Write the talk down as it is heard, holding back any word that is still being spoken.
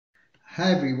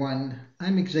Hi everyone,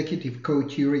 I'm Executive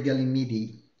Coach Yuri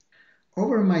Galimidi.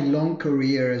 Over my long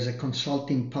career as a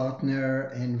consulting partner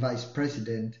and vice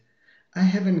president, I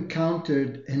have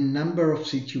encountered a number of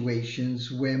situations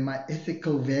where my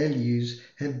ethical values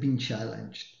have been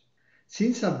challenged.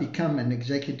 Since I've become an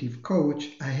executive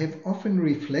coach, I have often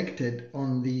reflected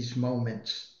on these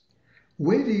moments.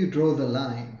 Where do you draw the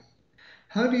line?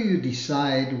 How do you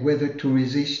decide whether to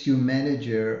resist your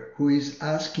manager who is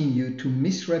asking you to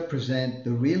misrepresent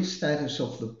the real status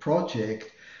of the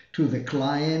project to the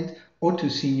client or to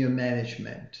senior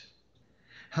management?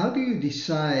 How do you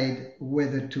decide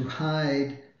whether to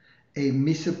hide a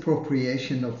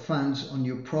misappropriation of funds on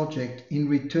your project in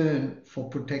return for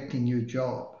protecting your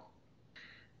job?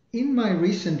 In my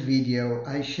recent video,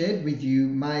 I shared with you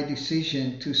my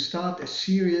decision to start a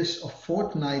series of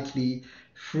fortnightly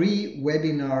free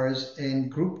webinars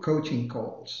and group coaching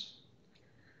calls.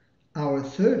 Our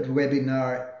third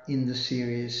webinar in the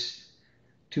series,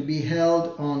 to be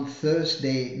held on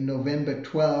Thursday, November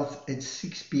 12th at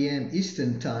 6 p.m.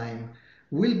 Eastern Time,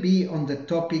 will be on the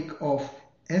topic of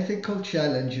ethical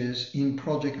challenges in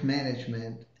project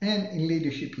management and in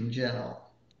leadership in general.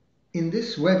 In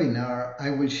this webinar, I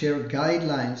will share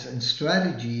guidelines and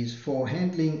strategies for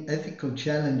handling ethical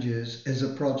challenges as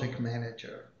a project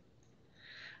manager.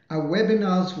 Our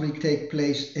webinars will take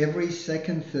place every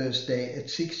second Thursday at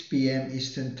 6 p.m.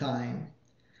 Eastern Time.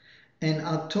 And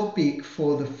our topic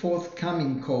for the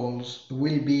forthcoming calls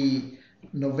will be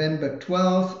November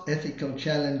 12th, Ethical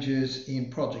Challenges in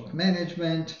Project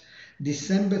Management,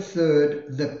 December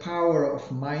 3rd, The Power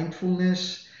of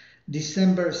Mindfulness,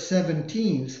 December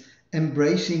 17th,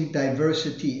 Embracing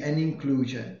Diversity and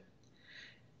Inclusion.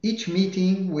 Each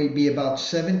meeting will be about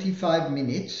 75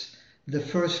 minutes. The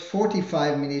first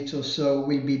 45 minutes or so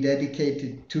will be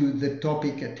dedicated to the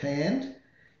topic at hand.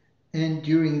 And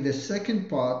during the second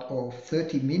part of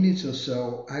 30 minutes or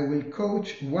so, I will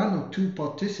coach one or two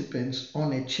participants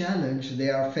on a challenge they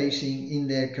are facing in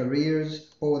their careers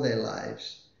or their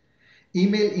lives.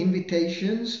 Email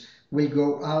invitations will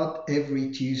go out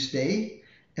every Tuesday,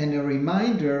 and a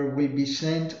reminder will be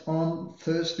sent on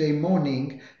Thursday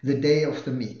morning, the day of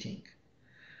the meeting.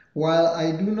 While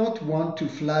I do not want to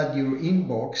flood your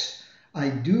inbox, I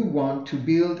do want to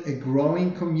build a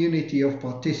growing community of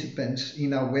participants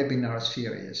in our webinar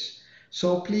series.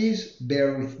 So please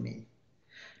bear with me.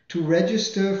 To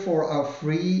register for our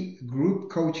free group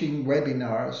coaching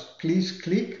webinars, please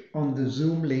click on the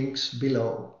Zoom links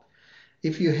below.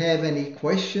 If you have any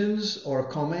questions or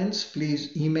comments,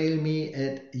 please email me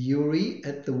at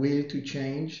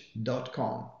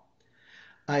yuri@thewilltochange.com.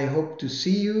 I hope to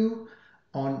see you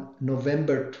on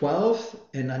November 12th,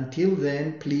 and until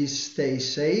then, please stay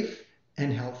safe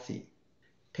and healthy.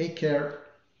 Take care.